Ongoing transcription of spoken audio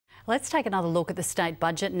Let's take another look at the state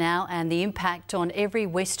budget now and the impact on every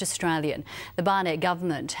West Australian. The Barnett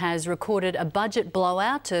government has recorded a budget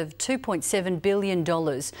blowout of $2.7 billion,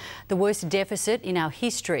 the worst deficit in our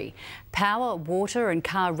history. Power, water and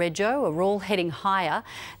car rego are all heading higher.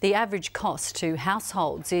 The average cost to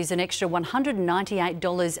households is an extra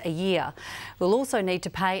 $198 a year. We'll also need to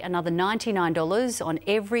pay another $99 on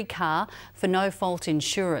every car for no-fault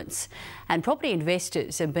insurance. And property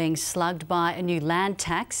investors are being slugged by a new land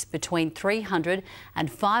tax between $300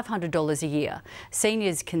 and $500 a year.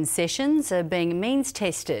 Seniors' concessions are being means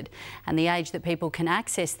tested and the age that people can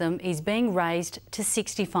access them is being raised to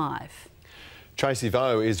 65. Tracy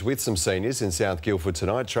Vo is with some seniors in South Guildford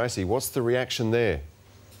tonight. Tracy, what's the reaction there?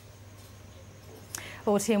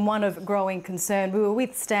 Well, Tim, one of growing concern. We were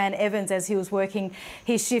with Stan Evans as he was working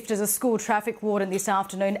his shift as a school traffic warden this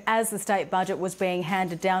afternoon as the state budget was being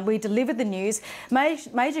handed down. We delivered the news.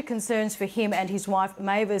 Major concerns for him and his wife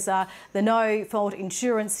Mavis are the no-fault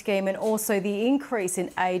insurance scheme and also the increase in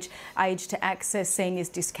age to access seniors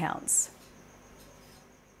discounts.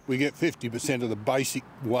 We get 50% of the basic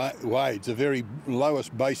wage, the very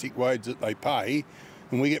lowest basic wage that they pay,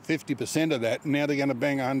 and we get 50% of that. Now they're going to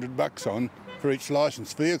bang $100 on for each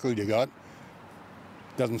licensed vehicle you got.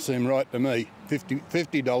 Doesn't seem right to me.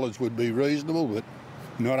 $50 would be reasonable, but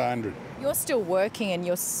not 100. You're still working and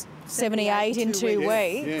you're 78 in 2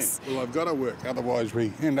 weeks. Yeah, well, I've got to work, otherwise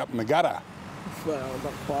we end up in the gutter. Well,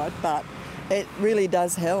 not quite, but it really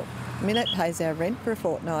does help. I mean, it pays our rent for a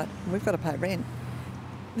fortnight. We've got to pay rent.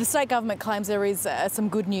 The state government claims there is some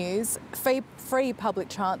good news. Free public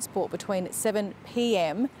transport between 7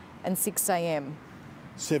 p.m. and 6 a.m.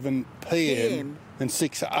 7 p.m. and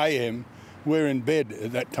 6 a.m. We're in bed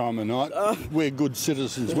at that time of night. Oh. We're good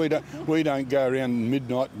citizens. We don't go around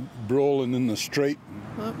midnight brawling in the street.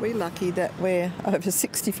 Aren't we lucky that we're over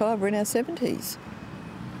 65, we're in our 70s?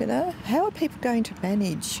 You know, how are people going to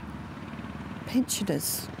manage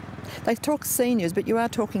pensioners? They talk seniors, but you are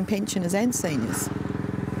talking pensioners and seniors.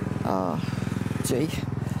 Oh, gee.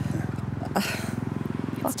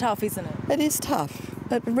 It's tough, isn't it? It is tough.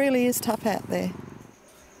 It really is tough out there.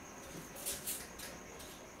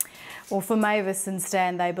 Well, for Mavis and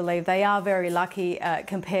Stan, they believe they are very lucky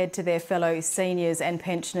compared to their fellow seniors and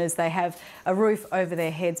pensioners. They have a roof over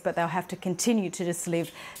their heads, but they'll have to continue to just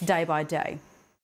live day by day.